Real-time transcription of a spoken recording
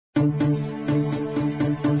विपदमा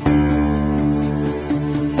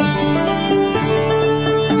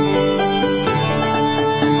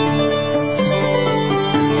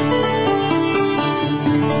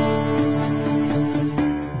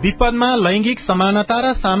लैंगिक समानता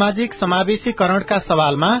र सामाजिक समावेशीकरणका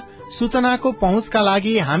सवालमा सूचनाको पहुँचका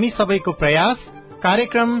लागि हामी सबैको प्रयास।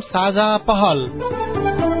 कार्यक्रम साझा पहल।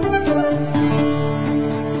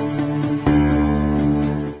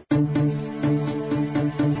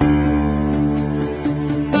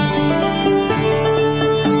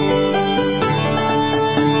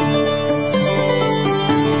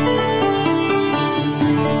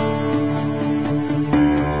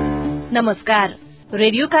 नमस्कार।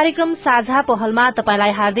 रेडियो कार्यक्रम साझा पहलमा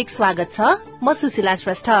तपाईलाई हार्दिक स्वागत छ। म सुशीला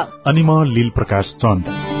श्रेष्ठ अनि म लील प्रकाश चन्द।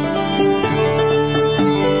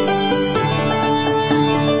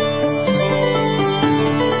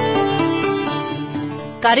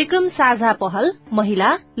 कार्यक्रम साझा पहल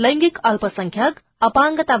महिला, लैंगिक अल्पसंख्यक,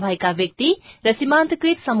 अपाङ्गता भएका व्यक्ति र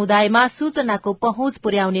सीमान्तकृत समुदायमा सूचनाको पहुँच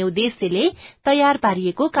पुर्याउने उद्देश्यले तयार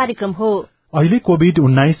पारिएको कार्यक्रम हो। अहिले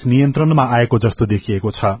कोभिड-19 नियन्त्रणमा आएको जस्तो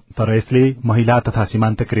देखिएको छ, तर यसले महिला तथा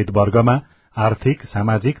सीमान्तकृत वर्गमा आर्थिक,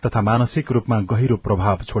 सामाजिक तथा मानसिक रूपमा गहिरो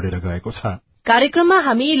प्रभाव छोडेर गएको छ। कार्यक्रममा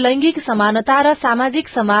हामी लैंगिक समानता र सामाजिक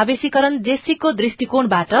समावेशीकरण जेसीको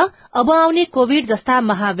दृष्टिकोणबाट अब आउने कोविड जस्ता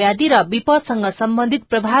महाव्याधि र विपदसँग सम्बन्धित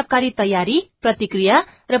प्रभावकारी तयारी, प्रतिक्रिया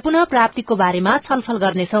र पुनः प्राप्तिको बारेमा छलफल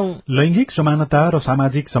गर्नेछौं। लैंगिक समानता र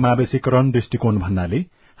सामाजिक समावेशीकरण दृष्टिकोण भन्नाले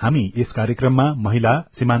हामी यस कार्यक्रममा महिला,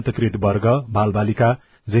 सीमान्तकृत वर्ग, बालबालिका,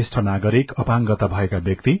 ज्येष्ठ नागरिक, अपाङ्गता भएका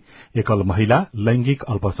व्यक्ति, एकल महिला, लैंगिक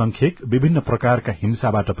अल्पसंख्यक, विभिन्न प्रकारका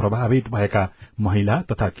हिंसाबाट प्रभावित भएका महिला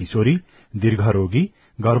तथा किशोरी, दीर्घरोगी,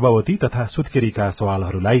 गर्भवती तथा सुत्केरीका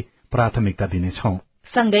सवालहरूलाई प्राथमिकता दिनेछौं।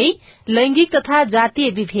 सँगै लैंगिक तथा जातीय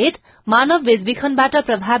विभेद, मानव बेचबिखनबाट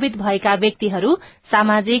प्रभावित भएका व्यक्तिहरू,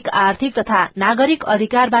 सामाजिक, आर्थिक तथा नागरिक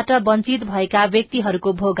अधिकारबाट वञ्चित भएका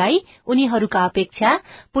व्यक्तिहरूको भोगाई, उनीहरूका अपेक्षा,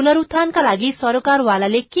 पुनरुत्थानका लागि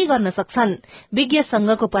सरकारवालाले के गर्न सक्छन्, विज्ञ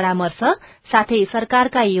संघको परामर्श, साथै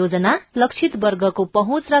सरकारका योजना, लक्षित वर्गको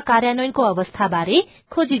पहुँच र कार्यान्वयनको अवस्थाबारे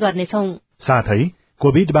खोजी गर्नेछौं। साथै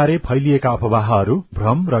कोविड बारे फैलिएका अफवाहहरू,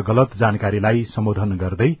 भ्रम र गलत जानकारीलाई सम्बोधन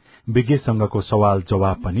गर्दै विज्ञ संघको सवाल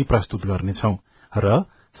जवाब पनि प्रस्तुत गर्नेछौं र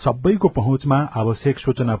सबैको पहुँचमा आवश्यक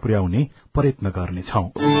सूचना पुर्याउने प्रयत्न गर्नेछौं।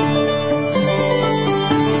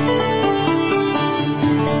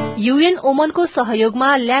 युएन ओमनको सहयोगमा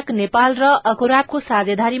ल्याक नेपाल र अकोराबको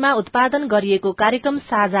साझेदारीमा उत्पादन गरिएको कार्यक्रम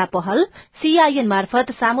साझा पहल सीआईएन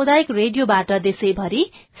मार्फत सामुदायिक रेडियोबाट देशैभरि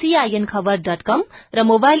CINखबर.com र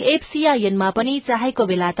मोबाइल एप CINमा पनि चाहेको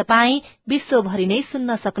बेला तपाई विश्वभरि नै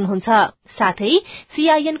सुन्न सक्नुहुन्छ। साथै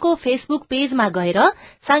CINको फेसबुक पेजमा गएर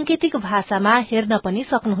सांकेतिक भाषामा हेर्न पनि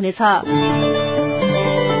सक्नुहुनेछ।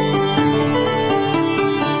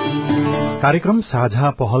 कार्यक्रम साझा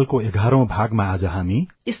पहलको 11औं भागमा आज हामी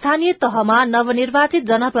स्थानीय तहमा नवनिर्वाचित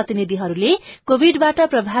जनप्रतिनिधिहरूले कोविडबाट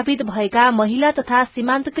प्रभावित भएका महिला तथा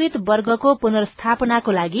सीमान्तकृत वर्गको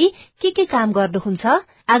पुनर्स्थापनाको लागि के काम गर्नुहुन्छ,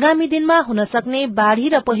 आगामी दिनमा हुन सक्ने बाढ़ी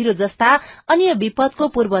र पहिरो जस्ता अन्य विपदको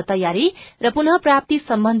पूर्व तयारी र पुनः प्राप्ति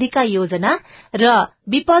सम्बन्धीका योजना र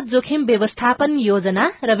विपद जोखिम व्यवस्थापन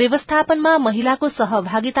योजना र व्यवस्थापनमा महिलाको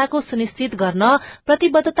सहभागिताको सुनिश्चित गर्न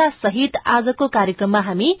प्रतिबद्धता सहित आजको कार्यक्रममा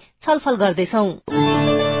हामी छलफल गर्दैछौं।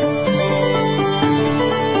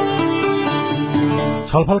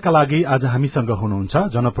 छलफलका लागि आज हामीसँग हुनुहुन्छ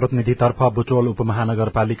जनप्रतिनिधितर्फ बुटवल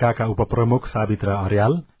उपमहानगरपालिकाका उपप्रमुख सावित्र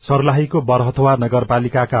अर्याल, सर्लाहीको बरहथवा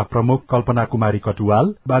नगरपालिकाका प्रमुख कल्पना कुमारी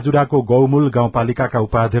कटुवाल, बाजुराको गौमूल गाउँपालिकाका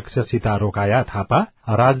उपाध्यक्ष सीता रोकाया थापा,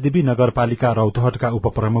 राजदेवी नगरपालिका रौतहटका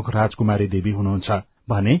उपप्रमुख राजकुमारी देवी हुनुहुन्छ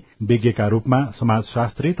भने विज्ञका रूपमा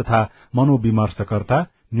समाजशास्त्री तथा मनोविमर्शकर्ता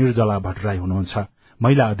निर्जला भट्टराई हुनुहुन्छ।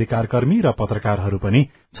 महिला अधिकारकर्मी र पत्रकारहरू पनि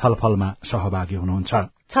छलफलमा सहभागी हुनुहुन्छ।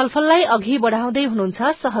 छलफललाई अघि बढ़ाउँदै हुनुहुन्छ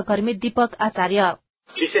सहकर्मी दीपक आचार्य।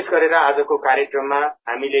 विशेष गरेर आजको कार्यक्रममा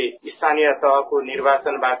हामीले स्थानीय तहको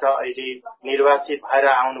निर्वाचनबाट अहिले निर्वाचित भएर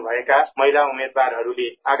आउनुभएका महिला उम्मेद्वारहरूले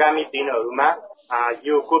आगामी दिनहरूमा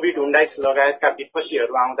यो कोभिड-19 लगायतका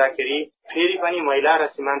विपत्तिहरू आउँदाखेरि फेरि पनि महिला र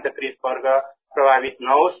सीमान्तकृत वर्ग प्रभावित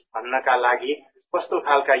नहोस् भन्नका लागि कस्तो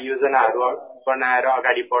खालका योजनाहरू बनाएर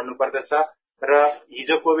अगाडि बढ्नु पर्दछ र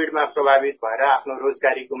हिजो कोभिडमा प्रभावित भएर आफ्नो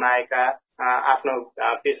रोजगारी गुमाएका, आफ्नो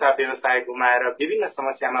पेशा व्यवसाय गुमाएर विभिन्न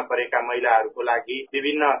समस्यामा परेका महिलाहरूको लागि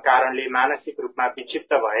विभिन्न कारणले मानसिक रूपमा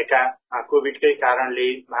विक्षिप्त भएका, कोभिडकै कारणले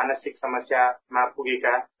मानसिक समस्यामा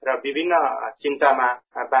पुगेका र विभिन्न चिन्तामा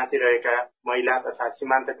बाँचिरहेका महिला तथा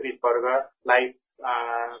सीमान्तकृत वर्गलाई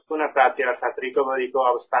पुनः प्राप्ति अर्थात रिकभरीको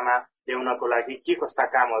अवस्थामा ल्याउनको लागि के कस्ता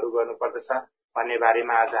कामहरू गर्नुपर्दछ भन्ने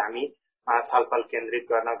बारेमा आज हामी छलफल केन्द्रित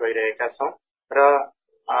गर्न गइरहेका छौं र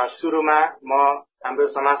सुरुमा म हाम्रो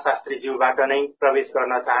समाजशास्त्रीज्यूबाट नै प्रवेश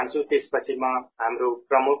गर्न चाहन्छु। त्यसपछि म हाम्रो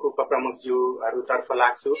प्रमुख उपप्रमुखज्यूहरूतर्फ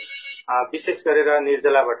लाग्छु। विशेष गरेर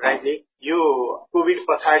निर्जला भट्टराईजी, यो कोभिड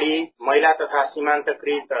पछाडि महिला तथा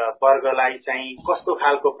सीमान्तकृत वर्गलाई चाहिँ कस्तो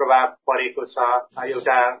खालको प्रभाव परेको छ,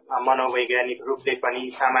 एउटा मनोवैज्ञानिक रूपले पनि,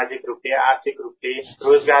 सामाजिक रूपले, आर्थिक रूपले,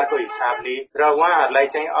 रोजगारको हिसाबले, र उहाँहरूलाई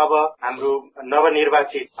चाहिँ अब हाम्रो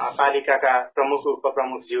नवनिर्वाचित पालिकाका प्रमुख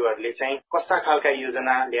उपप्रमुखज्यूहरूले चाहिँ कस्ता खालका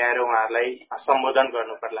योजना ल्याएर उहाँहरूलाई सम्बोधन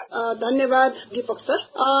गर्नु पर्ला? धन्यवाद दीपक सर।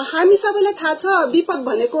 हामी सबैलाई थाहा छ विपद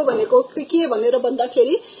भनेको के भनेर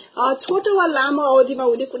भन्दाखेरि छोटो वा लामो अवधिमा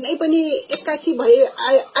हुने कुनै पनि एक्कासी भए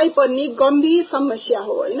आइपर्ने गम्भीर समस्या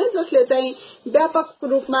हो हैन, जसले चाहिँ व्यापक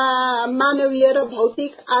रूपमा मानवीय र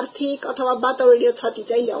भौतिक, आर्थिक अथवा वातावरणीय क्षति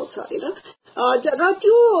चाहिँ ल्याउँछ हैन। र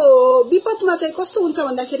त्यो विपदमा चाहिँ कस्तो हुन्छ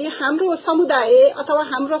भन्दाखेरि हाम्रो समुदाय अथवा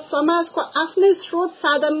हाम्रो समाजको आफ्नै स्रोत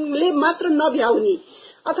साधनले मात्र नभ्याउने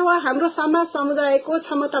अथवा हाम्रो समाज समुदायको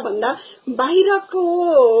क्षमता भन्दा बाहिरको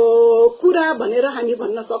कुरा भनेर हामी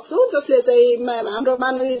भन्न सक्छौं, जसले चाहिँ हाम्रो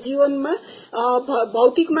मानवीय जीवनमा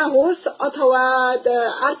भौतिकमा होस् अथवा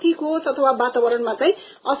आर्थिक होस् अथवा वातावरणमा चाहिँ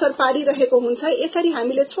असर पारिरहेको हुन्छ। यसरी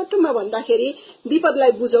हामीले छोटोमा भन्दाखेरि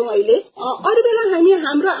विपदलाई बुझौं। अहिले अरू बेला हामी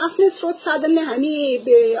हाम्रो आफ्नै स्रोत साधनले हामी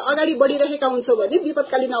अगाडि बढिरहेका हुन्छौं भने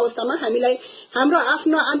विपदकालीन अवस्थामा हामीलाई हाम्रो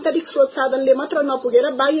आफ्नो आन्तरिक स्रोत साधनले मात्र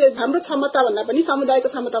नपुगेर बाह्य हाम्रो क्षमता भन्दा पनि समुदायको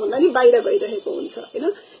क्षमता भन्दा नि बाहिर गइरहेको हुन्छ हैन।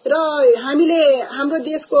 र हामीले हाम्रो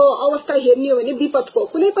देशको अवस्था हेर्ने हो भने विपदको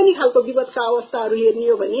कुनै पनि खालको विपदका अवस्थाहरू हेर्ने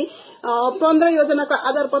हो भने 15 योजनाको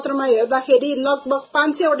आधार पत्रमा हेर्दाखेरि लगभग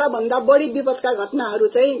 500 वटा भन्दा बढी विपदका घटनाहरू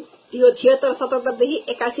चाहिँ यो 76, 77 देखि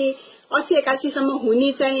 81, 80-81 सम्म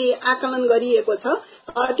हुने चाहिँ आकलन गरिएको छ।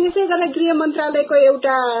 त्यसै गरी गृह मन्त्रालयको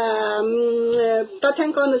एउटा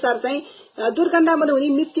तथ्याङ्क अनुसार चाहिँ दुर्घटनामा हुने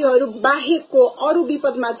मृत्युहरू बाहेकको अरू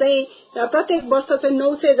विपदमा चाहिँ प्रत्येक वर्ष चाहिँ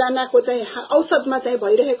 900 जनाको चाहिँ औसतमा चाहिँ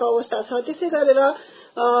भइरहेको अवस्था छ। त्यसै गरेर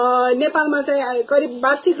नेपालमा चाहिँ करिब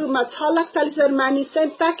वार्षिक रूपमा 6,40,000 मानिस चाहिँ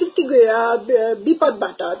प्राकृतिक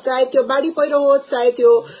विपदबाट, चाहे त्यो बाढी पहिरो होस्, चाहे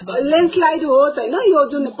त्यो ल्यान्डस्लाइड होस् हैन, यो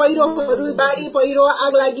जुन पहिरोहरू, बाढी पहिरो,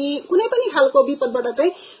 आगलागी, कुनै पनि खालको विपदबाट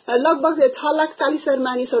चाहिँ लगभग 6,40,000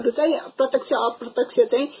 मानिसहरू चाहिँ प्रत्यक्ष अप्रत्यक्ष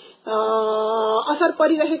चाहिँ असर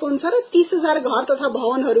परिरहेको हुन्छ र 30,000 घर तथा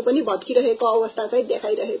भवनहरू पनि भत्किरहेको अवस्था चाहिँ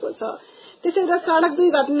देखाइरहेको छ। त्यसै गरी सड़क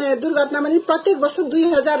दुर्घटनामा पनि प्रत्येक वर्ष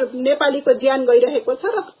 2,000 नेपालीको ज्यान गइरहेको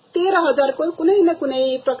छ र 13,000 को कुनै न कुनै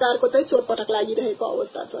प्रकारको चाहिँ चोटपटक लागिरहेको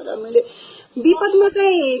अवस्था छ। र मैले विपदमा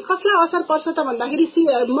चाहिँ कसलाई असर पर्छ त भन्दाखेरि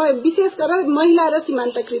विशेष गरेर महिला र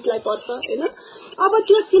सीमान्तकृतलाई पर्छ हैन। अब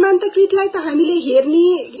त्यो सीमान्तकृतलाई त हामीले हेर्ने,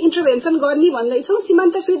 इन्टरभेन्सन गर्ने भन्दैछौं।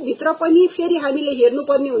 सीमान्तकृत भित्र पनि फेरि हामीले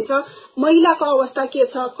हेर्नुपर्ने हुन्छ महिलाको अवस्था के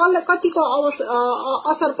छ, कतिको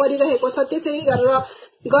असर परिरहेको छ। त्यसै गरेर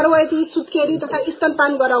गर्भवती, सुत्केरी तथा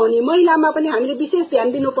स्तनपान गराउने महिलामा पनि हामीले विशेष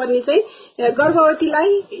ध्यान दिनुपर्ने चाहिँ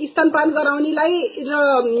गर्भवतीलाई, स्तनपान गराउनेलाई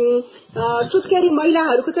र सुत्केरी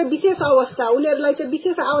महिलाहरूको चाहिँ विशेष अवस्था, उनीहरूलाई चाहिँ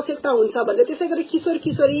विशेष आवश्यकता हुन्छ भन्दै। त्यसै गरी किशोर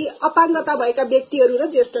किशोरी, अपाङ्गता भएका व्यक्तिहरू र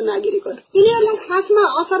ज्येष्ठ नागरिकहरू, यिनीहरूलाई खासमा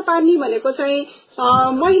असर पार्ने भनेको चाहिँ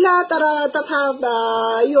महिला तथा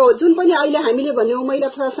यो जुन पनि अहिले हामीले भन्यौं महिला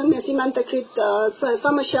तथा सीमान्तकृत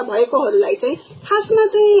समस्या भएकोहरूलाई चाहिँ खासमा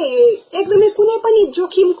चाहिँ एकदमै कुनै पनि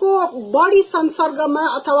जोखिमको बढी संसर्गमा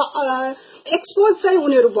अथवा एक्सपोज चाहिँ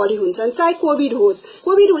उनीहरू बढी हुन्छन्। चाहे कोभिड होस्,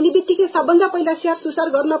 कोभिड हुने बित्तिकै सबभन्दा पहिला स्याहार सुसार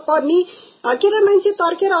गर्न पर्ने के मान्छे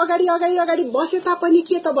तर्केर अगाडि बसे तापनि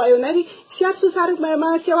के त भयो भने स्याहार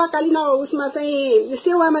सुसारमा सेवाकालीन उसमा चाहिँ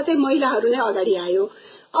सेवामा चाहिँ महिलाहरू नै अगाडि आयो।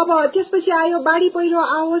 अब त्यसपछि आयो बाढी पहिरो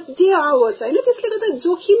आओस्, जे आओस् हैन, त्यसले गर्दा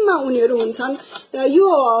जोखिममा उनीहरू हुन्छन्। यो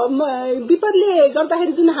विपदले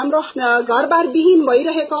गर्दाखेरि जुन हाम्रो घरबार विहीन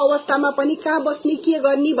भइरहेको अवस्थामा पनि कहाँ बस्ने, के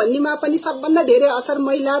गर्ने भन्नेमा पनि सबभन्दा धेरै असर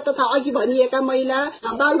महिला तथा अघि भनिएका महिला,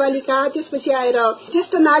 बालबालिका, त्यसपछि आएर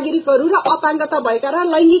ज्येष्ठ नागरिकहरू र अपाङ्गता भएका र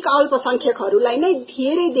लैंगिक अल्पसंख्यकहरूलाई नै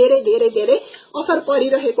धेरै धेरै धेरै धेरै असर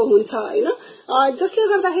परिरहेको हुन्छ हैन। जसले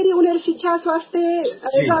गर्दाखेरि उनीहरू शिक्षा, स्वास्थ्य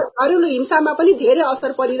र घरेलु हिंसामा पनि धेरै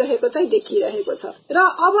असर परिरहेको चाहिँ देखिरहेको छ। र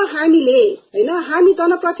अब हामी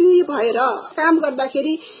जनप्रतिनिधि भएर काम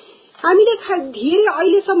गर्दाखेरि हामीले धेरै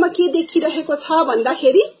अहिलेसम्म के देखिरहेको छ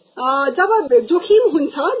भन्दाखेरि जब जोखिम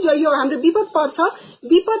हुन्छ, जो यो हाम्रो विपद पर्छ,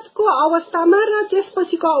 विपदको अवस्थामा र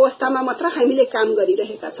त्यसपछिको अवस्थामा मात्र हामीले काम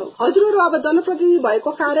गरिरहेका छौं। हजुरहरू अब जनप्रतिनिधि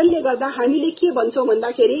भएको कारणले गर्दा हामीले के भन्छौं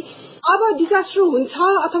भन्दाखेरि अब डिजास्टर हुन्छ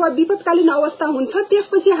अथवा विपदकालीन अवस्था हुन्छ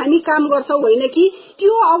त्यसपछि हामी काम गर्छौं होइन कि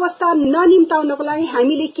त्यो अवस्था ननिम्ताउनको लागि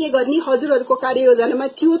हामीले के गर्ने हजुरहरूको कार्ययोजनामा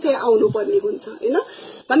त्यो चाहिँ आउनुपर्ने हुन्छ हैन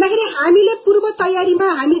भन्दाखेरि हामीले पूर्व तयारीमा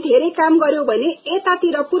हामी धेरै काम गर्यौं भने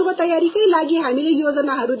यतातिर पूर्व तयारीकै लागि हामीले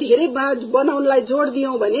योजनाहरू धेरै बनाउनलाई जोड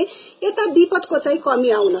दियौं भने यता विपदको चाहिँ कमी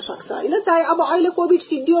आउन सक्छ हैन चाहे अब अहिले कोभिड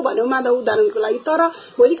सिद्धियो भनौं मानव उदाहरणको लागि तर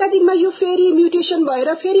भोलिका दिनमा यो फेरि म्युटेसन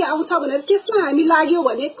भएर फेरि आउँछ भनेर त्यसमा हामी लाग्यौं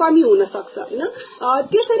भने कमी हुन सक्छ हैन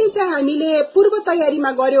त्यसरी चाहिँ हामीले पूर्व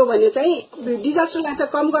तयारीमा गर्यौं भने चाहिँ डिजास्टरलाई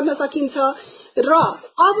चाहिँ कम गर्न सकिन्छ र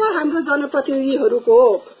अब हाम्रो जनप्रतिनिधिहरूको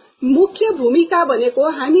मुख्य भूमिका भनेको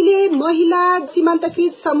हामीले महिला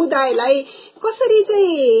सीमान्तकृत समुदायलाई कसरी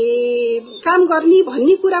चाहिँ काम गर्ने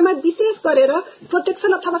भन्ने कुरामा विशेष गरेर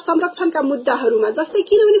प्रोटेक्सन अथवा संरक्षणका मुद्दाहरूमा जस्तै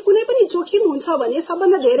किनभने कुनै पनि जोखिम हुन्छ भने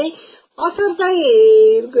सबभन्दा धेरै असर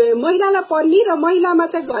चाहिँ महिलालाई पर्ने र महिलामा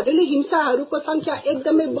चाहिँ घरेलु हिंसाहरूको संख्या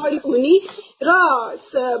एकदमै बढी हुने र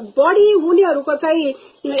बढी हुनेहरूको चाहिँ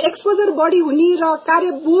एक्सपोजर बढी हुने र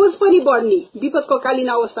कार्यबोझ पनि बढ्ने विपदको कालीन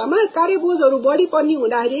अवस्थामा कार्यबोझहरू बढी पर्ने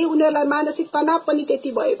हुँदाखेरि उनीहरूलाई मानसिक तनाव पनि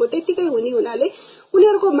त्यतिकै हुने हुनाले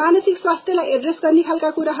उनीहरूको मानसिक स्वास्थ्यलाई एड्रेस गर्ने खालका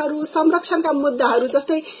कुराहरू संरक्षणका मुद्दाहरू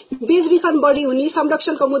जस्तै बेचबिखन बढी हुने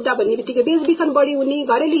संरक्षणको मुद्दा भन्ने बित्तिकै बेचबिखन बढी हुने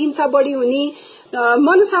घरेलु हिंसा बढी हुने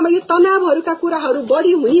मनोसामाजिक तनावहरूका कुराहरू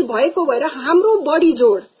बढी हुने भएको भएर हाम्रो बढी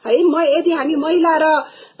जोड है यदि हामी महिला र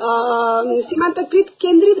सीमान्तकृत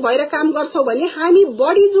केन्द्रित भएर काम गर्छौं भने हामी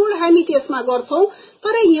बढी जोड हामी त्यसमा गर्छौं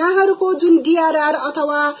तर यहाँहरूको जुन डीआरआर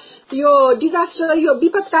अथवा यो डिजास्टर यो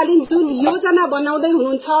विपदकालीन जुन योजना बनाउँदै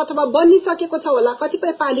हुनुहुन्छ अथवा बनिसकेको छ होला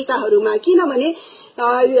कतिपय पालिकाहरूमा किनभने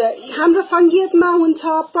हाम्रो संघीयमा हुन्छ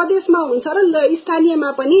प्रदेशमा हुन्छ र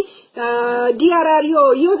स्थानीयमा पनि डीआरआर यो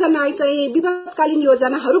योजना चाहिँ विपदकालीन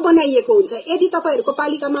योजनाहरू बनाइएको हुन्छ यदि तपाईहरुको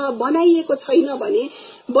पालिकामा बनाइएको छैन भने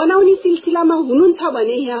बनाउने सिलसिलामा हुनुहुन्छ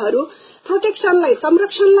भने यहाँहरू प्रोटेक्सनलाई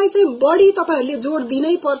संरक्षणलाई चाहिँ बढी तपाईहरुले जोड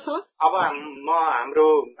दिनै पर्छ। अब म हाम्रो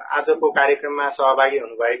आजको कार्यक्रममा सहभागी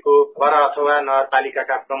हुनुभएको वर अथवा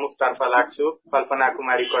नगरपालिकाका प्रमुख तर्फ लाग्छु। कल्पना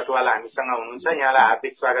कुमारी कटुवाल हामीसँग हुनुहुन्छ, यहाँलाई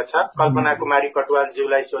हार्दिक स्वागत छ। कल्पना कुमारी कटुवाल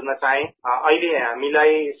ज्यूलाई सोध्न चाहे, अहिले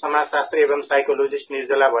हामीलाई समाजशास्त्री एवं साइकोलोजिस्ट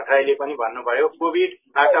निर्जला भट्टराईले पनि भन्नुभयो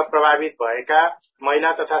कोभिडबाट प्रभावित भएका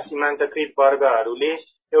महिला तथा सीमान्तकृत वर्गहरूले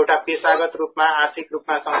एउटा पेशागत रूपमा आर्थिक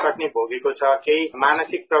रूपमा संकट नै भोगेको छ, केही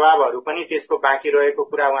मानसिक प्रभावहरू पनि त्यसको बाँकी रहेको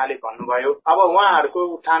कुरा उहाँले भन्नुभयो। अब उहाँहरूको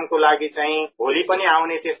उत्थानको लागि चाहिँ भोलि पनि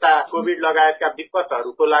आउने त्यस्ता कोभिड लगायतका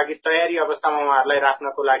विपदहरूको लागि तयारी अवस्थामा उहाँहरूलाई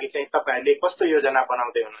राख्नको लागि चाहिँ तपाईहरुले कस्तो योजना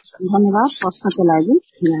बनाउँदै हुनुहुन्छ? धन्यवाद प्रश्नको लागि।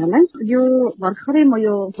 यहाँलाई यो भर्खरै म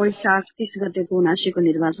यो वैशाख 30 गतेको 79 को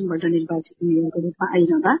निर्वाचनबाट निर्वाचित मेयरको रूपमा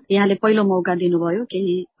आइरहँदा यहाँले पहिलो मौका दिनुभयो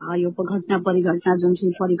केही यो घटना परिघटना जुन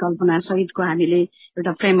चाहिँ परिकल्पना सहितको हामीले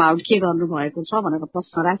एउटा फ्रेम आउट के गर्नु भएको छ भनेर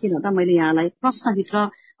प्रश्न राखिरहँदा मैले यहाँलाई प्रश्नभित्र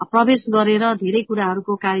प्रवेश गरेर धेरै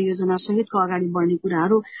कुराहरूको कार्ययोजना सहितको अगाडि बढ्ने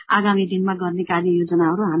कुराहरू आगामी दिनमा गर्ने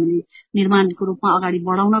कार्ययोजनाहरू हामीले निर्माणको रूपमा अगाडि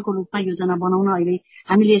बढाउनको रूपमा योजना बनाउन अहिले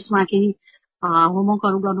हामीले यसमा केही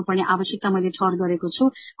होमवर्कहरू गर्नुपर्ने आवश्यकता मैले ठहर गरेको छु।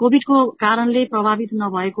 कोभिडको कारणले प्रभावित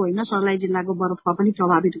नभएको होइन, सर्लाही जिल्लाको बरफमा पनि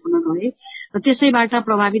प्रभावित हुन गए र त्यसैबाट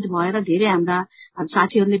प्रभावित भएर धेरै हाम्रा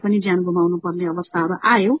साथीहरूले पनि ज्यान गुमाउनु पर्ने अवस्थाहरू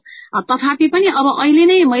आयो। तथापि पनि अब अहिले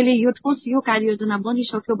नै मैले यो ठोस यो कार्ययोजना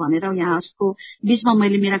बनिसक्यो भनेर यहाँको बीचमा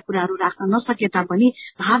मैले मेरा कुराहरू राख्न नसके तापनि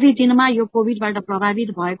भावी दिनमा यो कोभिडबाट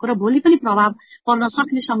प्रभावित भएको र भोलि पनि प्रभाव पर्न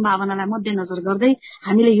सक्ने सम्भावनालाई मध्यनजर गर्दै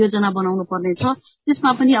हामीले योजना बनाउनु पर्नेछ।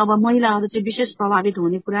 त्यसमा पनि अब महिलाहरू चाहिँ विशेष प्रभावित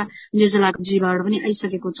हुने कुरा निर्जलाको जीबाट पनि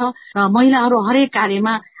आइसकेको छ र महिलाहरू हरेक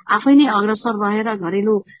कार्यमा आफै नै अग्रसर रहेर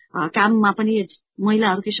घरेलु काममा पनि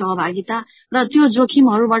महिलाहरूकै सहभागिता र त्यो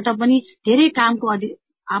जोखिमहरूबाट पनि धेरै कामको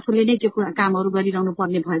आफूले नै त्यो कामहरू गरिरहनु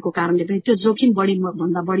पर्ने भएको कारणले पनि त्यो जोखिम बढी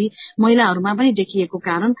भन्दा बढी महिलाहरूमा पनि देखिएको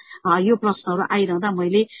कारण यो प्रश्नहरू आइरहँदा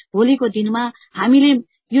मैले भोलिको दिनमा हामीले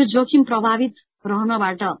यो जोखिम प्रभावित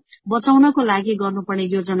रहनबाट बचाउनको लागि गर्नुपर्ने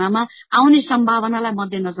योजनामा आउने सम्भावनालाई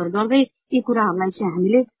मध्यनजर गर्दै यी कुराहरूलाई चाहिँ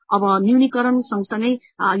हामीले अब न्यूनीकरण सँगसँगै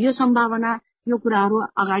यो सम्भावना यो कुराहरू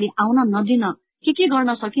अगाडि आउन नदिन के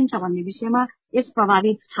गर्न सकिन्छ भन्ने विषयमा यस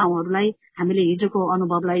प्रभावित ठाउँहरूलाई हामीले हिजोको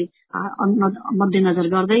अनुभवलाई मध्यनजर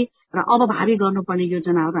गर्दै र अब भावी गर्नुपर्ने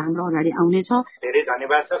योजनाहरू हाम्रो अगाडि आउनेछ। धेरै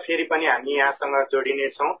धन्यवाद छ। फेरि पनि हामी यहाँसँग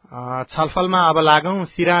जोडिनेछौँ। छलफलमा अब लागौं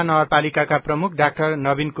सिरा नगरपालिकाका प्रमुख डाक्टर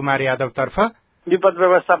नवीन कुमार यादवतर्फ। विपद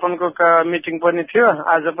व्यवस्थापनको मिटिङ पनि थियो।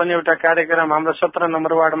 आज पनि एउटा कार्यक्रम हाम्रो 17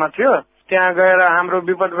 नम्बर वार्डमा थियो। त्यहाँ गएर हाम्रो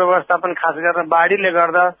विपद व्यवस्थापन खास गरेर बाढीले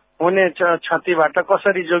गर्दा हुने क्षतिबाट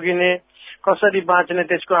कसरी जोगिने कसरी बाँच्ने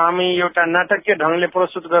त्यसको हामी एउटा नाटकीय ढंगले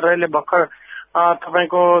प्रस्तुत गरेर भर्खर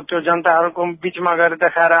तपाईको त्यो जनताहरूको बीचमा गएर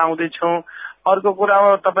देखाएर आउँदैछौँ अर्को कुरा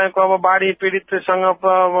अब तपाईँको अब बाढी पीडितसँग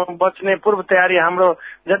बच्ने पूर्व तयारी हाम्रो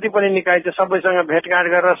जति पनि निकाय छ सबैसँग भेटघाट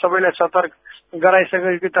गरेर सबैलाई सतर्क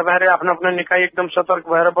गराइसक्यो कि तपाईँहरू आफ्नो आफ्नो निकाय एकदम सतर्क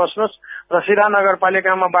भएर बस्नुहोस् र सिराहा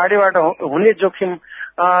नगरपालिकामा बाढीबाट हुने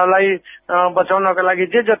जोखिमलाई बचाउनको लागि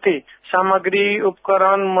जे जति सामग्री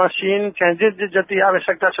उपकरण मसिन जे जति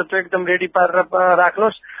आवश्यकता छ त्यो एकदम रेडी पारेर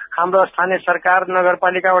राख्नुहोस्। हाम्रो स्थानीय सरकार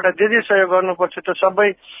नगरपालिकाबाट जे सहयोग गर्नुपर्छ त्यो सबै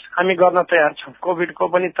हामी गर्न तयार छौँ। कोभिडको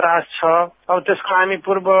पनि त्रास छ, अब त्यसको हामी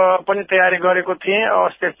पूर्व पनि तयारी गरेको थिएँ।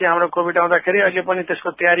 अस्ति हाम्रो कोभिड आउँदाखेरि अहिले पनि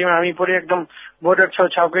त्यसको तयारीमा हामी पुरै एकदम बोर्डर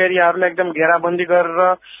छेउछाउको एरियाहरूलाई एकदम घेराबन्दी गरेर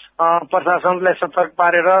प्रशासनलाई सतर्क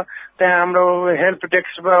पारेर त्यहाँ हाम्रो हेल्प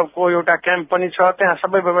डेस्कको एउटा क्याम्प पनि छ। त्यहाँ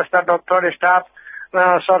सबै व्यवस्था डाक्टर स्टाफ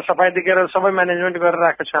सरसफाइदेखि लिएर सबै म्यानेजमेन्ट गरेर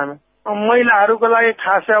राखेको छ हामी। महिलाहरूको लागि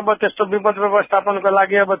खासै अब त्यस्तो विपद व्यवस्थापनको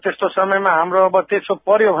लागि अब त्यस्तो समयमा हाम्रो अब त्यसो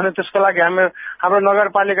पर्यो भने त्यसको लागि हाम्रो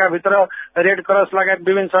नगरपालिकाभित्र रेड क्रस लगायत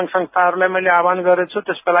विभिन्न संघ संस्थाहरूलाई मैले आह्वान गरेको छु।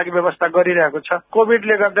 त्यसको लागि व्यवस्था गरिरहेको छ।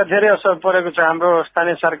 कोभिडले गर्दा धेरै असर परेको छ हाम्रो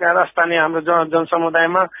स्थानीय सरकार स्थानीय हाम्रो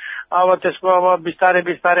जनसमुदायमा। अब त्यसको अब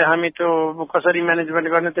बिस्तारै हामी त्यो कसरी म्यानेजमेन्ट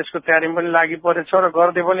गर्ने त्यसको तयारीमा पनि लागि परेको छ र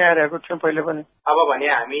गर्दै पनि आइरहेको थियौँ पहिले पनि। अब भने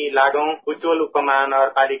हामी लागौं बुटवल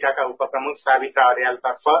उपमहानगरपालिकाका उपप्रमुख सावित्रा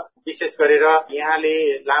अर्यालतर्फ। विशेष गरेर यहाँले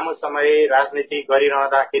लामो समय राजनीति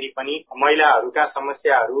गरिरहँदाखेरि पनि महिलाहरूका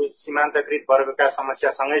समस्याहरू सीमान्तकृत वर्गका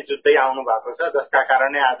समस्यासँगै जुझ्दै आउनु भएको छ, जसका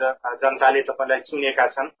कारणले आज जनताले तपाईँलाई चुनेका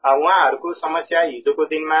छन्। उहाँहरूको समस्या हिजोको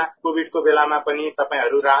दिनमा कोभिडको बेलामा पनि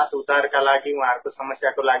तपाईँहरू राहत उद्धारका लागि उहाँहरूको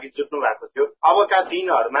समस्याको लागि जुट्नु भएको थियो। अबका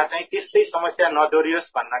दिनहरूमा चाहिँ त्यस्तै समस्या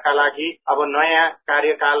नदोहोरियोस् भन्नका लागि अब नयाँ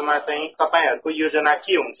कार्यकालमा चाहिँ तपाईँहरूको योजना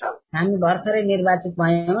के हुन्छ? हामी भर्खरै निर्वाचित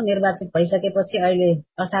भयौं। निर्वाचित भइसकेपछि अहिले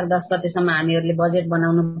असार 10 गतेसम्म हामीहरूले बजेट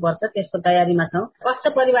बनाउनु पर्छ। त्यसको तयारीमा छौं। कस्तो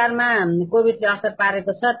परिवारमा कोभिडले असर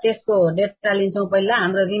पारेको छ त्यसको डेटा लिन्छौं। पहिला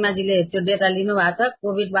हाम्रो रिमाजीले त्यो डेटा लिनु भएको छ।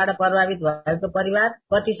 कोभिडबाट प्रभावित भएको परिवार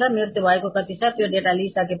कति छ, मृत्यु भएको कति छ, त्यो डेटा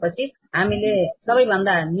लिइसकेपछि हामीले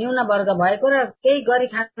सबैभन्दा न्यून वर्ग भएको र केही गरी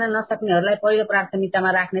खान नसक्नेहरूलाई पहिलो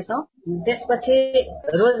प्राथमिकतामा राख्नेछौं। त्यसपछि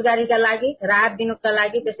रोजगारीका लागि राहत दिनुका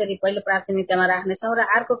लागि त्यसरी पहिलो प्राथमिकतामा राख्नेछौं। र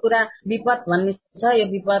अर्को कुरा विपद भन्ने छ। यो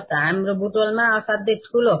विपद हाम्रो बुटवलमा असाध्यै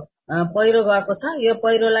ठूलो पहिरो गएको छ। यो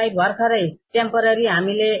पहिरोलाई भर्खरै टेम्पररी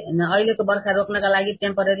हामीले अहिलेको बर्खा रोक्नका लागि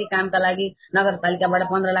टेम्पररी कामका लागि नगरपालिकाबाट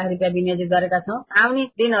 15 लाख रुपियाँ विनियोजित गरेका छौं। आउने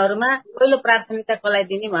दिनहरूमा पहिलो प्राथमिकता कसलाई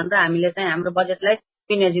दिने भनेर हामीले चाहिँ हाम्रो बजेटलाई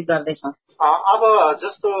विनियोजित गर्दैछौं। अब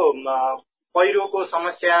जस्तो पहिरोको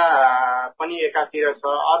समस्या पनि एकातिर छ,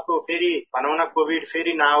 अर्को फेरि भनौँ न कोभिड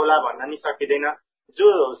फेरि नआउला भन्न नि सकिँदैन। जो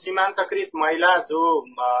सीमान्तकृत महिला जो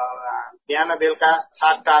बिहान बेलुका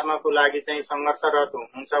छाप टार्नको लागि चाहिँ संघर्षरत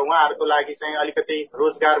हुनुहुन्छ उहाँहरूको लागि चाहिँ अलिकति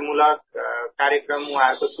रोजगारमूलक कार्यक्रम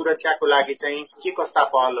उहाँहरूको सुरक्षाको लागि चाहिँ के कस्ता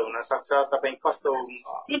पहल हुन सक्छ? तपाईँ कस्तो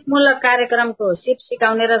सिपमूलक कार्यक्रमको सिप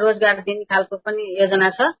सिकाउने र रोजगार दिने खालको पनि योजना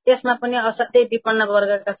छ। त्यसमा पनि असाध्यै विपन्न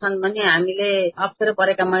वर्गका छन् भने हामीले अप्ठ्यारो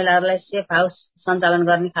परेका महिलाहरूलाई सेफ हाउस सञ्चालन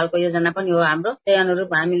गर्ने खालको योजना पनि हो हाम्रो। त्यही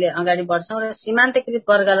अनुरूप हामीले अगाडि बढ्छौं र सीमान्तकृत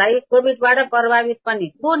वर्गलाई कोभिडबाट प्रभावित पनि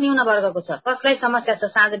को न्यून वर्गको छ, कसलाई समस्या छ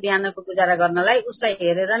साँझ बिहानको गुजारा गर्नलाई, उसलाई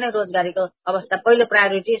हेरेर नै रोजगारीको अवस्था पहिलो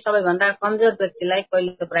प्रायोरिटी सबैभन्दा कमजोर व्यक्तिलाई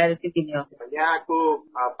पहिलो प्रायोरिटी दिने हो। यहाँको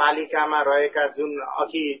पालिकामा रहेका जुन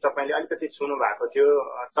अघि तपाईँले अलिकति छुनु भएको थियो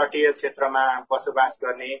तटीय क्षेत्रमा बसोबास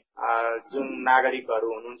गर्ने जुन नागरिकहरू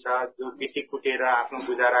हुनुहुन्छ जो गिटी कुटेर आफ्नो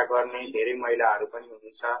गुजारा गर्ने धेरै महिलाहरू पनि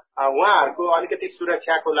हुनुहुन्छ, उहाँहरूको अलिकति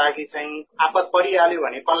सुरक्षाको लागि चाहिँ आपत परिहाल्यो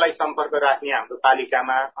भने कसलाई सम्पर्क राख्ने हाम्रो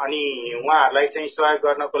पालिकामा, अनि उहाँहरूलाई चाहिँ सहयोग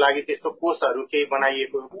गर्नको लागि त्यस्तो कोषहरू केही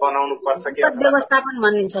बनाउनु पर्छ कि? विपद व्यवस्थापन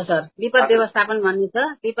भनिन्छ सर, विपद व्यवस्थापन भनिन्छ।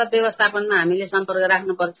 विपद व्यवस्थापनमा हामीले सम्पर्क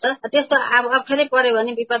राख्नुपर्छ। त्यस्तो अप्ठ्यारै पर्यो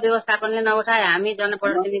भने विपद व्यवस्थापनले नउठाए हामी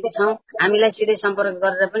जनप्रतिनिधि छौं, हामीलाई सिधै सम्पर्क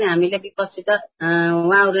गरेर पनि हामीले विपदसित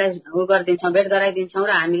उहाँहरूलाई गरिदिन्छौँ, भेट गराइदिन्छौँ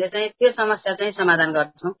र हामीले चाहिँ त्यो समस्या चाहिँ समाधान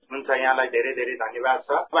गर्छौँ। हुन्छ, यहाँलाई धेरै धेरै धन्यवाद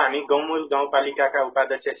छ। अब हामी गौमूल गाउँपालिकाका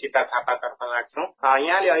उपाध्यक्ष सीता थापातर्फ लाग्छौं।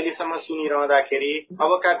 यहाँले अहिलेसम्म सुनिरहँदाखेरि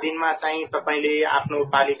अबका दिनमा चाहिँ तपाईँले आफ्नो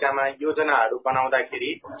पालिकामा योजनाहरू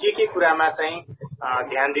बनाउँदाखेरि के कुरामा चाहिँ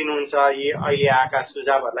ध्यान दिनुहुन्छ? यी अहिले आएका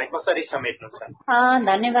सुझावहरूलाई कसरी समेट्नुहुन्छ?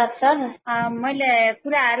 धन्यवाद सर। मैले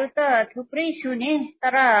कुराहरू त थुप्रै सुने,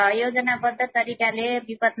 तर योजनाबद्ध तरिकाले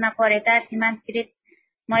विपदमा परेका सीमान्तकृत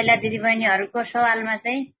महिला दिदीबहिनीहरूको सवालमा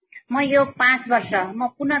चाहिँ म यो 5 वर्ष म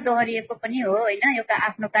पुनः दोहोरिएको पनि हो होइन, यो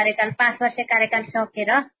आफ्नो कार्यकाल 5 वर्ष कार्यकाल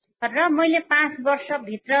सकेर र मैले 5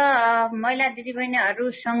 वर्षभित्र महिला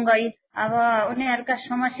दिदीबहिनीहरूसँगै अब उनीहरूका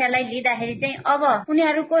समस्यालाई लिँदाखेरि चाहिँ अब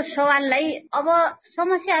उनीहरूको सवाललाई अब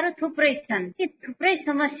समस्याहरू थुप्रै छन्। ती थुप्रै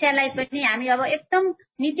समस्यालाई पनि हामी अब एकदम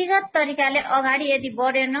नीतिगत तरिकाले अगाडि यदि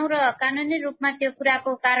बढेनौं र कानूनी रूपमा त्यो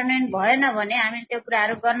कुराको कार्यान्वयन भएन भने हामीले त्यो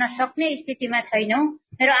कुराहरू गर्न सक्ने स्थितिमा छैनौं।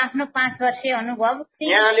 मेरो आफ्नो 5 वर्षीय अनुभव।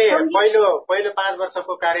 यहाँले पहिलो 5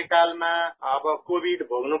 वर्षको कार्यकालमा अब कोभिड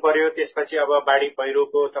भोग्नु पर्यो, त्यसपछि अब बाढी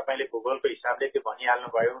पहिरोको तपाईले भूगोलको हिसाबले त्यो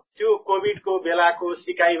भनिहाल्नुभयो। त्यो कोभिडको बेलाको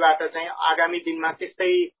सिकाइबाट चाहिँ आगामी दिनमा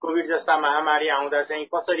त्यस्तै कोभिड जस्ता महामारी आउँदा चाहिँ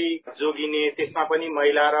कसरी जोगिने, त्यसमा पनि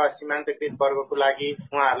महिला र सीमान्तकृत वर्गको लागि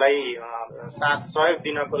उहाँहरूलाई साथ सहयोग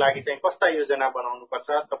दिनको लागि चाहिँ कस्ता योजना बनाउनुपर्छ,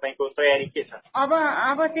 तपाईको तयारी के छ? अब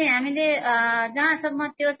चाहिँ हामीले जहाँसम्म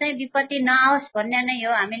त्यो चाहिँ विपत्ति नआओस् भन्ने नै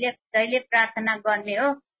हो, हामीले जहिले प्रार्थना गर्ने हो।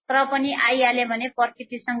 तर पनि आइहाल्यो भने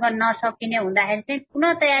प्रकृतिसँग नसकिने हुँदाखेरि चाहिँ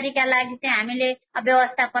पुनः तयारीका लागि चाहिँ हामीले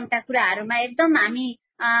व्यवस्थापनका कुराहरूमा एकदम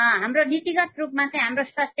हाम्रो नीतिगत रूपमा चाहिँ हाम्रो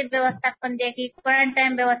स्वास्थ्य व्यवस्थापनदेखि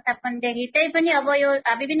क्वारेन्टाइन व्यवस्थापनदेखि त्यही पनि अब यो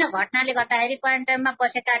विभिन्न घटनाले गर्दाखेरि क्वारेन्टाइनमा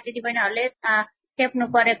बसेका दिदीबहिनीहरूले खेप्नु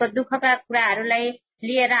परेको दुःखका कुराहरूलाई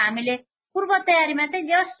लिएर हामीले पूर्व तयारीमा चाहिँ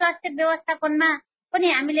जो स्वास्थ्य व्यवस्थापनमा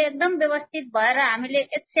पनि हामीले एकदम व्यवस्थित भएर हामीले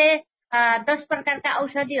 110 प्रकारका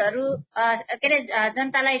औषधिहरू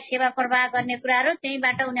जनतालाई सेवा प्रवाह गर्ने कुराहरू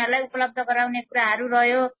त्यहीबाट उनीहरूलाई उपलब्ध गराउने कुराहरू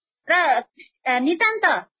रह्यो र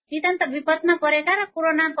नितान्त विपदमा परेका र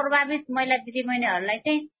कोरोना प्रभावित महिला दिदीबहिनीहरूलाई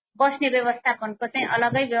चाहिँ बस्ने व्यवस्थापनको चाहिँ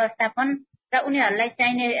अलगै व्यवस्थापन र उनीहरूलाई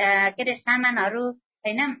चाहिने सामानहरू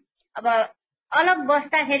हैन अब अलग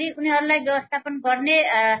बस्दाखेरि उनीहरूलाई व्यवस्थापन गर्ने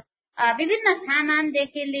विभिन्न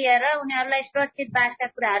सामानदेखि लिएर उनीहरूलाई सुरक्षित बासका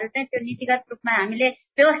कुराहरू चाहिँ त्यो नीतिगत रूपमा हामीले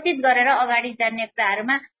व्यवस्थित गरेर अगाडि जाने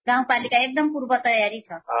कुराहरूमा गाउँपालिका एकदम पूर्व तयारी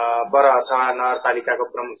छ। बर अथवा नगरपालिकाको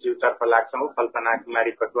प्रमुखज्यूतर्फ लाग्छौं, कल्पना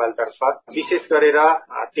कुमारी कटुवालतर्फ विशेष गरेर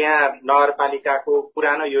त्यहाँ नगरपालिकाको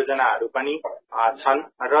पुरानो योजनाहरू पनि छन्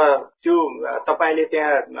र त्यो तपाईले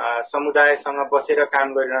त्यहाँ समुदायसँग बसेर काम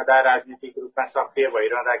गरिरहँदा राजनीतिक रूपमा सक्रिय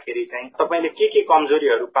भइरहँदाखेरि चाहिँ तपाईले के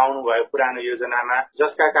कमजोरीहरू पाउनुभयो पुरानो योजनामा,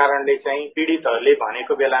 जसका कारणले चाहिँ पीडितहरूले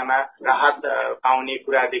भनेको बेलामा राहत पाउने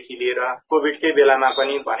कुरादेखि लिएर कोभिडकै बेलामा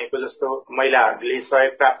पनि भनेको जस्तो महिलाहरूले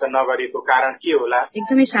सहयोग प्राप्त नगरेको कारण के होला?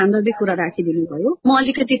 एकदमै सान्दर्भिक कुरा राखिदिनु भयो। म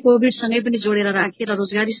अलिकति कोभिडसँगै पनि जोडेर राखेँ र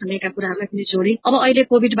रोजगारीसँगैका कुराहरूलाई पनि जोडेँ। अब अहिले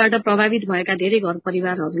कोभिडबाट प्रभावित भएका धेरै घर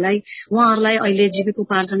परिवारहरूलाई उहाँहरूलाई अहिले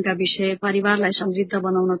जीविकोपार्जनका विषय, परिवारलाई समृद्ध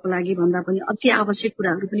बनाउनको लागि भन्दा पनि अति आवश्यक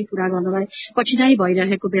कुराहरू पनि पूरा गर्नलाई कठिनाई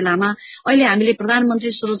भइरहेको बेलामा अहिले हामीले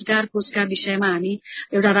प्रधानमन्त्री स्वरोजगार कोषका विषयमा हामी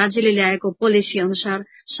एउटा राज्यले ल्याएको पोलिसी अनुसार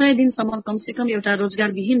 100 दिनसम्म कमसेकम एउटा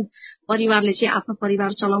रोजगारविहीन परिवारले चाहिँ आफ्नो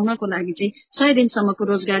परिवार चलाउनको लागि चाहिँ 100 दिनसम्मको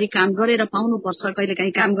रोजगारी काम गरेर पाउनुपर्छ।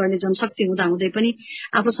 कहिलेकाहीँ काम गर्ने जनशक्ति हुँदाहुँदै पनि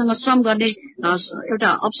आफूसँग श्रम गर्ने एउटा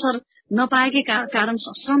अवसर नपाएकै कारण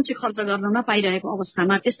श्रम चाहिँ खर्च गर्न नपाइरहेको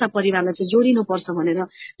अवस्थामा त्यस्ता परिवारलाई चाहिँ जोडिनुपर्छ भनेर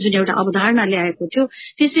जुन एउटा अवधारणा ल्याएको थियो,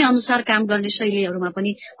 त्यसै अनुसार काम गर्ने शैलीहरूमा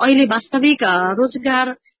पनि अहिले वास्तविक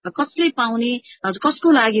रोजगार कसले पाउने,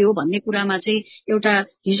 कसको लागि हो भन्ने कुरामा चाहिँ एउटा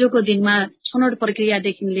हिजोको दिनमा छनौट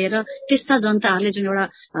प्रक्रियादेखि लिएर त्यस्ता जनताहरूले जुन एउटा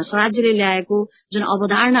राज्यले ल्याएको जुन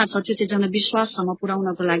अवधारणा छ त्यो चाहिँ जनविश्वाससम्म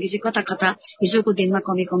पुर्याउनको लागि चाहिँ कता कता हिजोको दिनमा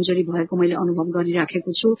कमी कमजोरी भएको मैले अनुभव गरिराखेको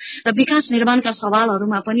छु। र विकास निर्माणका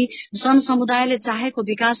सवालहरूमा पनि जनसमुदायले चाहेको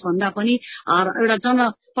विकास भन्दा पनि एउटा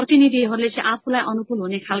जनप्रतिनिधिहरूले चाहिँ आफूलाई अनुकूल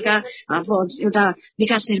हुने खालका एउटा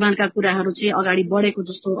विकास निर्माणका कुराहरू चाहिँ अगाडि बढेको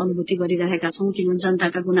जस्तो अनुभूति गरिरहेका छौँ, किनभने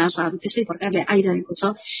जनताका गुनासाहरू त्यसै प्रकारले आइरहेको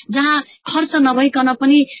छ। जहाँ खर्च नभइकन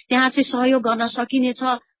पनि त्यहाँ चाहिँ सहयोग गर्न सकिनेछ,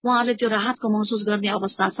 उहाँहरूले त्यो राहतको महसुस गर्ने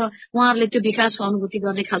अवस्था छ, उहाँहरूले त्यो विकासको अनुभूति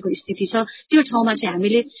गर्ने खालको स्थिति छ, त्यो ठाउँमा चाहिँ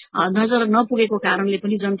हामीले नजर नपुगेको कारणले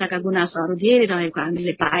पनि जनताका गुनासाहरू धेरै रहेको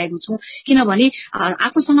हामीले पाएको छौँ। किनभने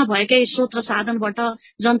आफूसँग भएकै स्रोत र साधनबाट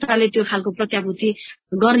जनताले त्यो खालको प्रत्याभूति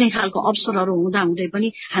गर्ने खालको अवसरहरू हुँदाहुँदै पनि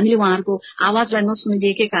हामीले उहाँहरूको आवाजलाई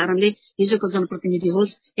नसुनिदिएकै कारणले हिजोको जनप्रतिनिधि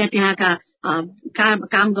होस् या त्यहाँका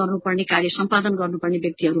काम गर्नुपर्ने, कार्य सम्पादन गर्नुपर्ने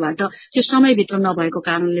व्यक्तिहरूबाट त्यो समयभित्र नभएको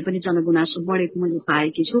कारणले पनि जनगुनासो बढेको मैले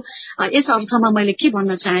पाएकी छु। यस अर्थमा मैले के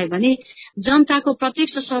भन्न चाहे भने जनताको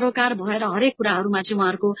प्रत्यक्ष सरोकार भएर हरेक कुराहरूमा चाहिँ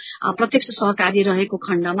उहाँहरूको प्रत्यक्ष सहकारी रहेको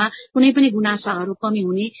खण्डमा कुनै पनि गुनासाहरू कमी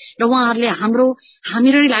हुने र उहाँहरूले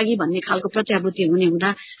हामीरै लागि भन्ने खालको प्रत्याभूति हुने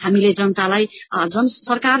हुँदा हामीले जनतालाई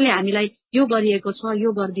सरकारले हामीलाई यो गरिएको छ,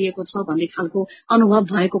 यो गरिदिएको छ भन्ने खालको अनुभव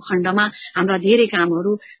भएको खण्डमा हाम्रा धेरै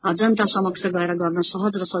कामहरू जनता समक्ष गएर गर्न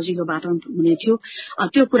सहज र सजिलो बाटो हुने थियो।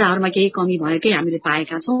 त्यो कुराहरूमा केही कमी भएकै हामीले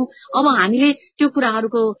पाएका छौँ। अब हामीले त्यो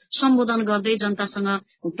कुराहरूको सम्बोधन गर्दै जनतासँग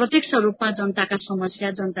प्रत्यक्ष रूपमा जनताका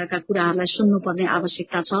समस्या, जनताका कुराहरूलाई सुन्नुपर्ने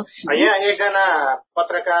आवश्यकता छ। यहाँ एकजना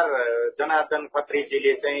पत्रकार जनार्दन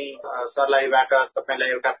खत्रीजीले चाहिँ सर्लाहीबाट तपाईलाई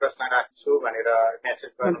एउटा प्रश्न राख्छु भनेर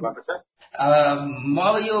मेसेज गर्नुभएको छ। म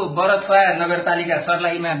यो बरथुवा नगरपालिका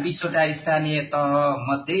सर्लाहीमा 20 वटा स्थानीय तह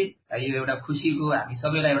मध्ये यो एउटा खुशीको हामी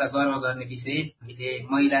सबैलाई एउटा गर्व गर्ने विषय। हामीले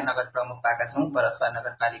महिला नगर प्रमुख पाएका छौँ बरसपा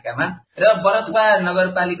नगरपालिकामा र बरसपा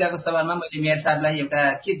नगरपालिकाको सभामा मैले मेयर साहबलाई एउटा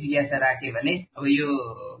के जिज्ञासा राखेँ भने अब यो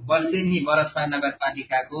वर्षेनी बरसपा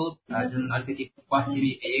नगरपालिकाको जुन अलिकति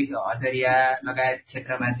पश्चिमी भेग हजरिया लगायत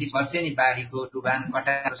क्षेत्रमा चाहिँ वर्षेनी बाढीको डुबान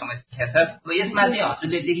कटानको समस्या छ। अब यसमा चाहिँ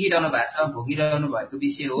हजुरले देखिरहनु भएको छ, भोगिरहनु भएको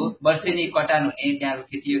विषय हो। वर्षेनी कटान हुने, त्यहाँको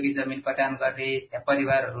खेतीयोग्य जमिन कटान गर्ने, त्यहाँ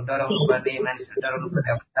परिवारहरू डराउनु पर्ने, मानिसहरू डराउनु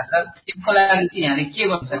पर्ने अवस्था छ। यसको लागि चाहिँ यहाँले के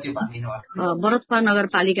गर्छ त्यो भनिदिनु होला। बरसपा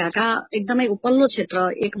नगरपालिकाका एकदमै उपल्लो क्षेत्र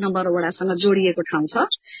 1 नम्बर वडासँग जोडिएको ठाउँ छ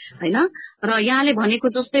हैन। र यहाँले भनेको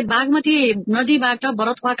जस्तै बागमती नदीबाट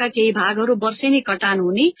बरसपाका केही भागहरू वर्षेनी कटान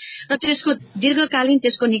हुने र त्यसको दीर्घकालीन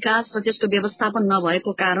त्यसको निकास र त्यसको व्यवस्थापन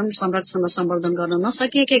नभएको कारण, संरक्षण र सम्वर्धन गर्न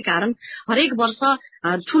नसकिएकै कारण हरेक वर्ष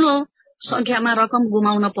ठूलो संख्यामा रकम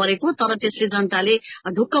गुमाउन परेको, तर त्यसले जनताले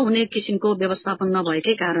ढुक्क हुने किसिमको व्यवस्थापन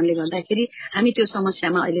नभएकै कारणले गर्दाखेरि हामी त्यो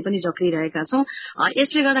समस्यामा अहिले पनि जक्रिरहेका छौं।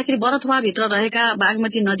 यसले गर्दाखेरि बरथुवाभित्र रहेका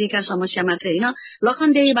बागमती नदीका समस्या मात्रै होइन,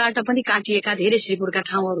 लखनदेहीबाट पनि काटिएका धेरै श्रीपुरका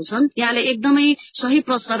ठाउँहरू छन्। यहाँले एकदमै सही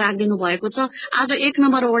प्रश्न राखिदिनु भएको छ। आज 1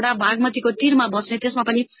 नम्बर वडा बागमतीको तीरमा बस्ने, त्यसमा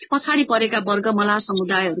पनि पछाडि परेका वर्ग मलाह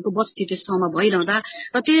समुदायहरूको बस्ती त्यस ठाउँमा भइरहँदा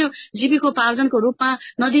र त्यो जीविकोपार्जनको रूपमा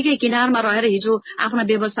नदीकै किनारमा रहेर हिजो आफ्ना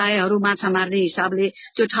व्यवसायहरू माछा मार्ने हिसाबले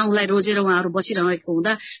त्यो ठाउँलाई रोजेर उहाँहरू बसिरहेको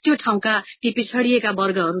हुँदा त्यो ठाउँका ती पिछडिएका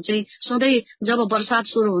वर्गहरू चाहिँ सधैँ जब वर्षात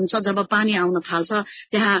सुरु हुन्छ, जब पानी आउन थाल्छ,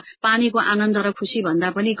 त्यहाँ पानीको आनन्द र खुशी भन्दा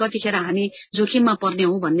पनि कतिखेर हामी जोखिममा पर्ने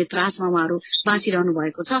हौ भन्ने त्रासमा उहाँहरू बाँचिरहनु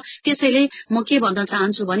भएको छ। त्यसैले म के भन्न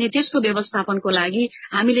चाहन्छु भने त्यसको व्यवस्थापनको लागि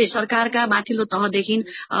हामीले सरकारका माथिल्लो तहदेखि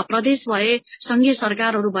प्रदेश भए, संघीय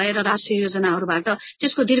सरकारहरू भएर राष्ट्रिय योजनाहरूबाट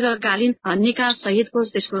त्यसको दीर्घकालीन निकास सहितको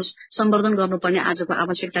त्यसको सम्वर्धन गर्नुपर्ने आजको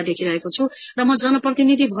आवश्यकता देखिरहेको छु। र म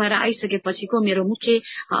जनप्रतिनिधि भएर आइसकेपछिको मेरो मुख्य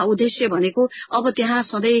उद्देश्य भनेको अब त्यहाँ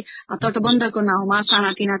सधैँ तटबन्धको नाउँमा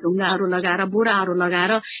सानातिना ढुङ्गाहरू लगाएर, बोराहरू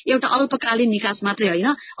लगाएर एउटा अल्पकालीन निकास मात्रै होइन,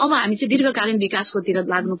 अब हामी चाहिँ दीर्घकालीन विकासकोतिर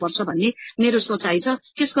लाग्नुपर्छ भन्ने मेरो सोचाइ छ।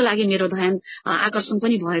 त्यसको लागि मेरो ध्यान आकर्षण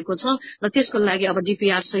पनि भएको छ र त्यसको लागि अब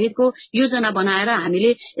डीपीआर सहितको योजना बनाएर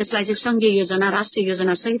हामीले यसलाई चाहिँ संघीय योजना, राष्ट्रिय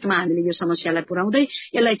योजना सहितमा हामीले यो समस्यालाई पुर्याउँदै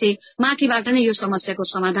यसलाई चाहिँ माथिबाट नै यो समस्याको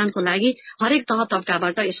समाधानको लागि हरेक तह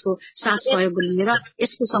तबकाबाट यसको साथ सहयोग लिएर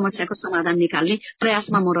यसको समस्याको समाधान निकाल्ने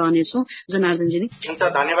प्रयासमा म रहनेछु। जनार्दनजी नि हुन्छ,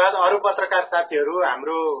 धन्यवाद। अरू पत्रकार साथीहरू,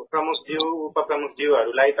 हाम्रो प्रमुखज्यू,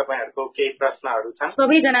 उपप्रमुखज्यूहरूलाई तपाईँहरूको केही प्रश्नहरू छन्?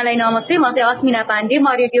 सबैजनालाई नमस्ते। म चाहिँ अस्मिना पाण्डे, म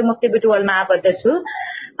रेडियो मुक्ति बुटवलमा आबद्ध छु।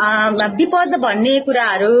 विपद भन्ने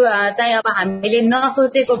कुराहरू चाहिँ अब हामीले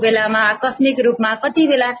नसोचेको बेलामा आकस्मिक रूपमा कति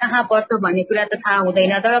बेला कहाँ पर्छ भन्ने कुरा त थाहा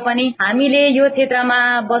हुँदैन, तर पनि हामीले यो क्षेत्रमा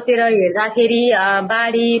बसेर हेर्दाखेरि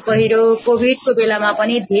बाढी, पहिरो, कोभिडको बेलामा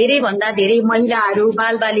पनि धेरै भन्दा धेरै महिलाहरू,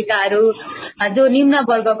 बालबालिकाहरू जो निम्न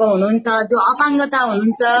वर्गको हुनुहुन्छ, जो अपाङ्गता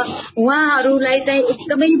हुनुहुन्छ, उहाँहरूलाई चाहिँ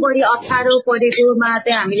एकदमै बढी अप्ठ्यारो परेकोमा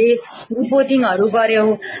चाहिँ हामीले रिपोर्टिङहरू गर्यौं।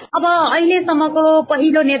 अब अहिलेसम्मको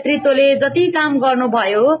पहिलो नेतृत्वले जति काम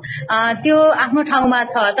गर्नुभयो त्यो आफ्नो ठाउँमा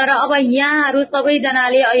छ, तर अब यहाँहरू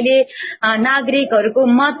सबैजनाले अहिले नागरिकहरूको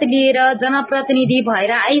मत लिएर जनप्रतिनिधि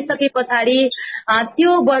भएर आइसके पछाडि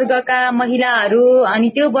त्यो वर्गका महिलाहरू अनि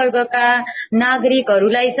त्यो वर्गका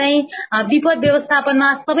नागरिकहरूलाई चाहिँ विपद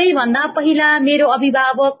व्यवस्थापनमा सबैभन्दा पहिला मेरो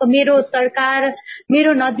अभिभावक, मेरो सरकार,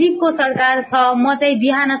 मेरो नजिकको सरकार छ। म चाहिँ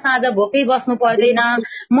बिहान साँझ भोकै बस्नु पर्दैन,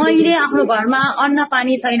 मैले आफ्नो घरमा अन्न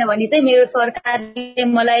पानी छैन भने चाहिँ मेरो सरकारले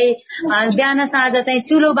मलाई बिहान साँझ चाहिँ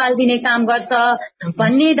चुलो बालिदिने काम गर्छ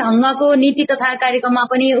भन्ने ढंगको नीति तथा कार्यक्रममा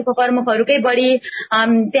पनि उपप्रमुखहरूकै बढी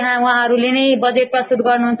त्यहाँ उहाँहरूले नै बजेट प्रस्तुत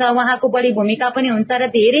गर्नुहुन्छ, उहाँको बढी भूमिका पनि हुन्छ र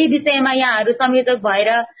धेरै विषयमा यहाँहरू संयोजक भएर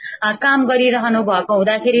काम गरिरहनु भएको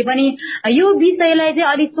हुँदाखेरि पनि यो विषयलाई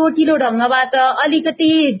चाहिँ अलिक चोटिलो ढंगबाट, अलिकति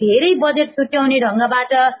धेरै बजेट छुट्याउने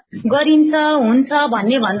ढंगबाट गरिन्छ हुन्छ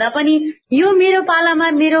भन्ने भन्दा पनि यो मेरो पालामा,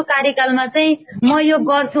 मेरो कार्यकालमा चाहिँ म यो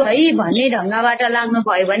गर्छु है भन्ने ढंगबाट लाग्नु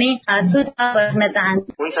भयो भने सुझाव गर्न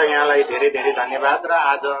चाहन्छु। हुन्छ, यहाँलाई धेरै धेरै धन्यवाद र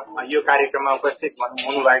आज यो कार्यक्रममा उपस्थित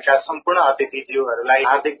हुनुभएका सम्पूर्ण अतिथिज्यूहरूलाई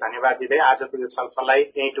हार्दिक धन्यवाद दिँदै आजको यो छलफललाई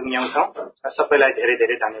यही टुङ्ग्याउँछौं। सबैलाई धेरै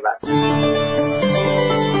धेरै धन्यवाद।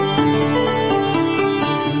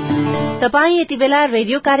 तपाई यति बेला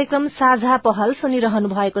रेडियो कार्यक्रम साझा पहल सुनिरहनु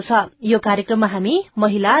भएको छ। यो कार्यक्रममा हामी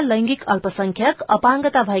महिला, लैंगिक अल्पसंख्यक,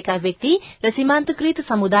 अपाङ्गता भएका व्यक्ति र सीमान्तकृत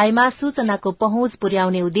समुदायमा सूचनाको पहुँच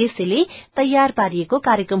पुर्याउने उद्देश्यले तयार पारिएको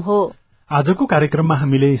कार्यक्रम हो। आजको कार्यक्रममा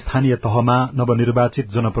हामीले स्थानीय तहमा नवनिर्वाचित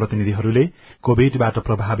जनप्रतिनिधिहरूले कोभिडबाट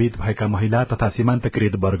प्रभावित भएका महिला तथा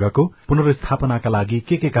सीमान्तकृत वर्गको पुनर्स्थापनाका लागि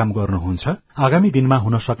के काम गर्नुहुन्छ, आगामी दिनमा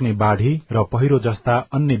हुन सक्ने बाढ़ी र पहिरो जस्ता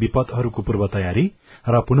अन्य विपदहरूको पूर्व तयारी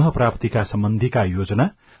र पुनः प्राप्तिका सम्बन्धीका योजना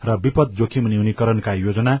र विपद जोखिम न्यूनीकरणका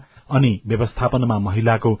योजना अनि व्यवस्थापनमा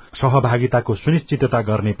महिलाको सहभागिताको सुनिश्चितता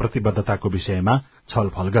गर्ने प्रतिबद्धताको विषयमा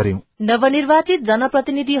छलफल गर्यौं। नवनिर्वाचित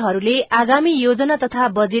जनप्रतिनिधिहरूले आगामी योजना तथा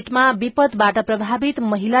बजेटमा विपदबाट प्रभावित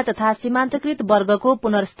महिला तथा सीमान्तकृत वर्गको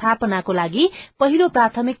पुनर्स्थापनाको लागि पहिलो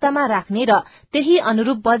प्राथमिकतामा राख्ने र त्यही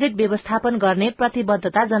अनुरूप बजेट व्यवस्थापन गर्ने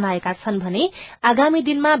प्रतिबद्धता जनाएका छन् भने आगामी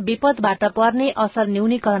दिनमा विपदबाट पर्ने असर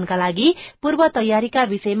न्यूनीकरणका लागि पूर्व तयारीका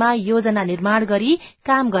विषयमा योजना निर्माण गरी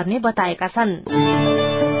काम गर्ने बताएका छन्।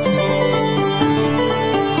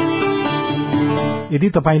 यदि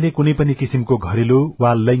तपाईले कुनै पनि किसिमको घरेलु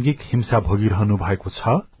वा लैंगिक हिंसा भोगिरहनु भएको छ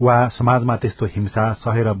वा समाजमा त्यस्तो हिंसा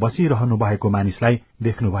सहेर बसिरहनु भएको मानिसलाई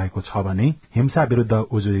देख्नु भएको छ भने हिंसा विरूद्ध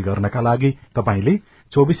उजुरी गर्नका लागि तपाईले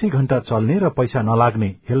 24 घण्टा चल्ने र पैसा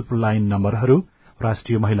नलाग्ने हेल्पलाइन नम्बरहरू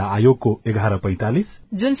राष्ट्रिय महिला आयोगको 1145,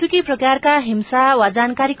 जुनसुकै प्रकारका हिंसा वा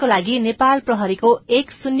जानकारीको लागि नेपाल प्रहरीको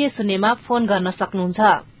 100 मा फोन गर्न सक्नुहुन्छ।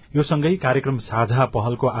 यो सँगै कार्यक्रम साझा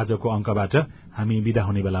पहलको आजको अंकबाट हामी बिदा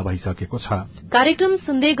हुने बेला भइसकेको छ। कार्यक्रम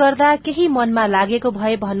सुन्दै गर्दा केही मनमा लागेको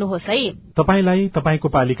भए भन्नुहोस् है। तपाईलाई तपाईको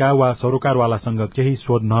पालिका वा सरोकारवालासँग केही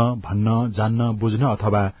सोध्न, भन्न, जान्न, बुझ्न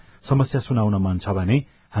अथवा समस्या सुनाउन मन छ भने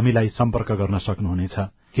हामीलाई सम्पर्क गर्न सक्नुहुनेछ।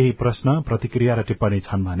 केही प्रश्न, प्रतिक्रिया र टिप्पणी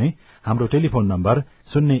छन् भने हाम्रो टेलिफोन नम्बर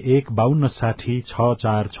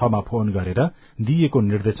 015260 मा फोन गरेर दिइएको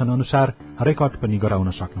निर्देशन अनुसार रेकर्ड पनि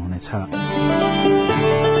गराउन सक्नुहुनेछ।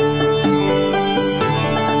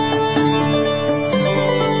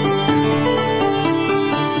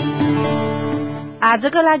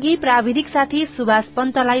 आजका लागि प्राविधिक साथी सुभाष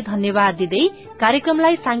पन्तलाई धन्यवाद दिँदै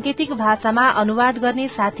कार्यक्रमलाई सांकेतिक भाषामा अनुवाद गर्ने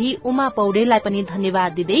साथी उमा पौडेललाई पनि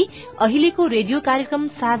धन्यवाद दिँदै अहिलेको रेडियो कार्यक्रम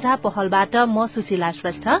साझा पहलबाट म सुशीला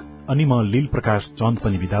श्रेष्ठ अनि म लील प्रकाश चन्द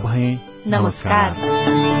पनि बिदा भए। नमस्कार।